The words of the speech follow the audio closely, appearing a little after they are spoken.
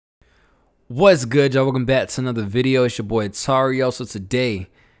What's good, y'all? Welcome back to another video. It's your boy Tario. So today,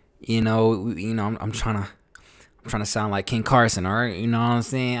 I'm trying to sound like Ken Carson, all right? You know what I'm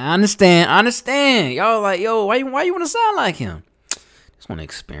saying? I understand. Y'all like, yo, why you want to sound like him? Just want to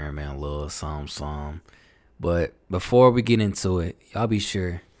experiment a little something. But before we get into it, y'all be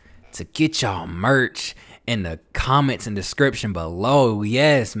sure to get y'all merch in the comments and description below.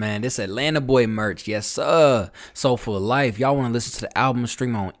 Yes, man, this Atlanta Boy merch. Yes, sir. So for life, y'all want to listen to the album,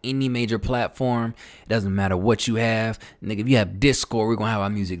 stream on any major platform. It doesn't matter what you have. Nigga, if you have Discord, we're going to have our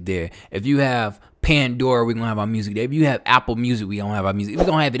music there. If you have Pandora, we're going to have our music there. If you have Apple Music, we're going to have our music. We're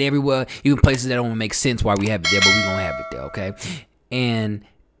going to have it everywhere, even places that don't make sense why we have it there, but we're going to have it there, okay? And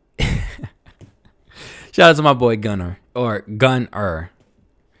shout out to my boy Gunnr, or Gunnr.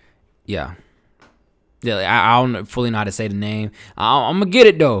 Yeah, I don't fully know how to say the name. I'm gonna get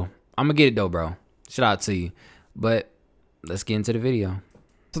it though. Bro. Shout out to you. But let's get into the video.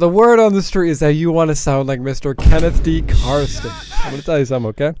 So the word on the street is that you want to sound like Mr. Kenneth D. Carson. I'm gonna tell you something,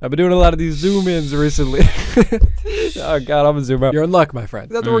 okay? I've been doing a lot of these zoom-ins recently. Oh God, I'm gonna zoom out. You're in luck, my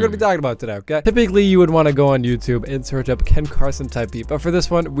friend. That's what we're gonna be talking about today, okay? Typically, you would want to go on YouTube and search up Ken Carson type beat, but for this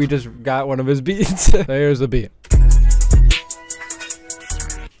one, we just got one of his beats. So here's the beat.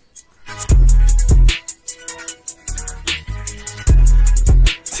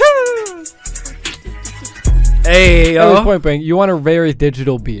 Hey, yo. Point blank, you want a very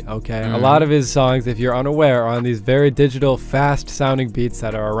digital beat, okay? A lot of his songs, if you're unaware, are on these very digital, fast-sounding beats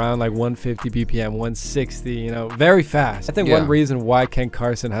that are around like 150 BPM, 160, you know, very fast. I think one reason why Ken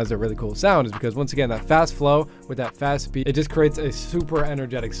Carson has a really cool sound is because, once again, that fast flow with that fast beat, it just creates a super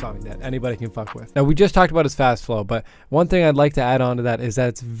energetic song that anybody can fuck with. Now, we just talked about his fast flow, but one thing I'd like to add on to that is that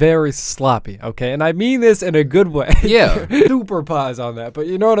it's very sloppy, okay? And I mean this in a good way. Yeah. Super pause on that, but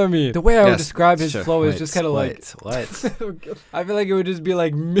you know what I mean. The way I would describe his flow is just kind of like, what? I feel like it would just be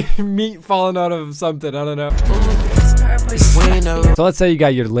like meat falling out of something. I don't know. So let's say you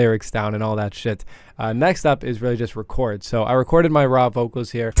got your lyrics down and all that shit. Next up is really just record. So I recorded my raw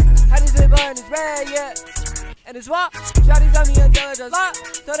vocals here. And it's what? Shawty's on me until it does not.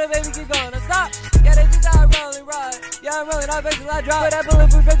 So the baby keep going, stop. Yeah, they just are rolling right. Yeah, I'm rolling, I basically I drop. But that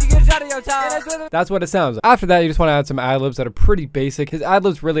bulletproof vest, you get a shot of your time. That's what it sounds like. After that, you just want to add some ad-libs that are pretty basic. His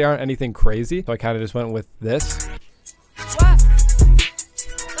ad-libs really aren't anything crazy. So I kind of just went with this. What?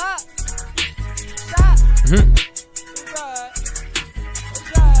 Stop. Stop.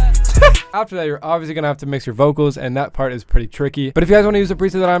 After that, you're obviously going to have to mix your vocals, and that part is pretty tricky. But if you guys want to use the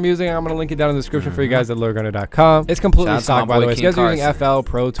preset that I'm using, I'm going to link it down in the description for you guys at Gunnr.com. It's completely stock, by the way. If you guys are using FL,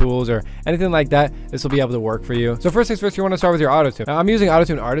 Pro Tools, or anything like that, this will be able to work for you. So first things first, you want to start with your autotune. Now, I'm using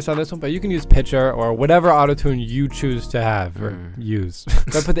Autotune Artist on this one, but you can use Pitcher or whatever autotune you choose to have or use.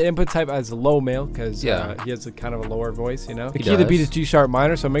 So I put the input type as low male because he has a kind of a lower voice, you know. The key of the beat is G sharp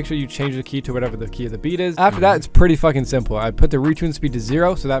minor, so make sure you change the key to whatever the key of the beat is. After that, it's pretty fucking simple. I put the retune speed to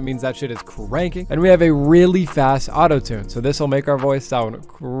 0, so that means that shit is cranking, and we have a really fast auto-tune, so this will make our voice sound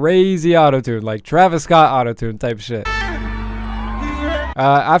crazy auto-tune, like Travis Scott auto-tune type shit.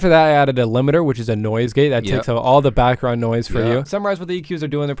 After that, I added a limiter, which is a noise gate that takes out all the background noise for you. Summarize what the EQs are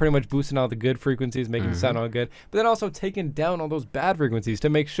doing. They're pretty much boosting all the good frequencies, making it sound all good, but then also taking down all those bad frequencies to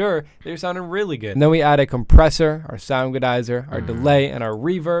make sure they're sounding really good. And then we add a compressor, our sound goodizer, our delay, and our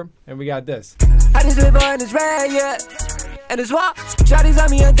reverb, and we got this. I just been born this red, yeah. And it's what? Shawty's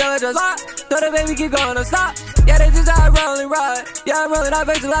on me until it does not. So the baby keep going, don't stop. Yeah, they just are rolling right. Yeah, I'm rolling, I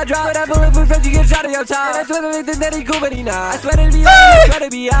basically I drop. But that bulletproof vest, you get a shot of your time. And I swear they think that he cool, but he not. I swear to be I swear to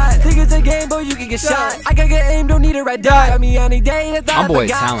be hot. Think it's a game, boy, you can get shot. I can get aim, don't need a red dot. Got me on a day, that's all I boy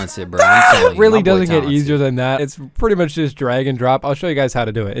talented, bro. It really doesn't get easier than that. It's pretty much just drag and drop. I'll show you guys how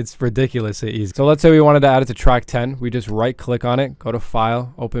to do it. It's ridiculously easy. So let's say we wanted to add it to track 10. We just right click on it, go to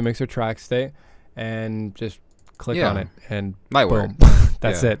File, Open Mixer Track State, and just click on it, and boom.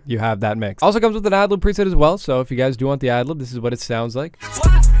 That's it. You have that mix. Also comes with an ad-lib preset as well, so if you guys do want the ad-lib, this is what it sounds like.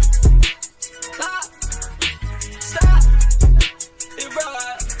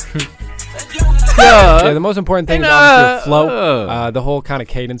 Yeah, the most important thing is obviously the flow, the whole kind of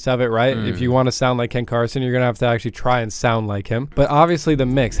cadence of it, right? If you want to sound like Ken Carson, you're going to have to actually try and sound like him. But obviously the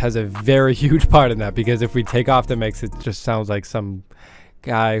mix has a very huge part in that, because if we take off the mix, it just sounds like some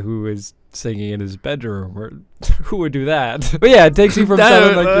guy who is singing in his bedroom, or who would do that? But yeah, it takes you from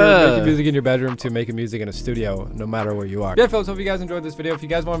sounding like you're making music in your bedroom to making music in a studio, no matter where you are. Yeah, folks, hope you guys enjoyed this video. If you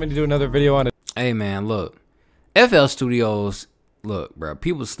guys want me to do another video on it, hey man, look, FL Studios, look, bro,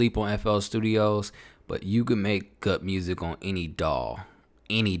 people sleep on FL Studios, but you can make good music on any DAW.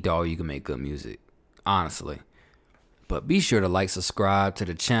 Any DAW, you can make good music, honestly. But be sure to like, subscribe to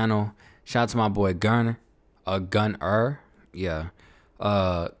the channel. Shout out to my boy Gunnr, Gunnr, yeah.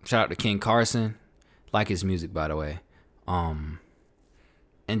 Shout out to Ken Carson. Like his music, by the way. And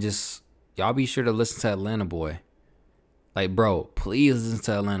just y'all be sure to listen to Atlanta Boy. Like, bro, please listen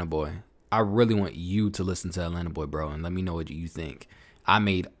to Atlanta Boy. I really want you to listen to Atlanta Boy, bro, and let me know what you think. I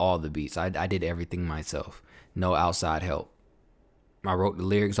made all the beats. I did everything myself. No outside help. I wrote the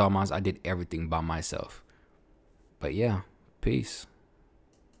lyrics all myself. I did everything by myself. But yeah, peace.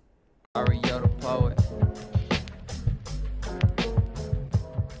 Mario the poet.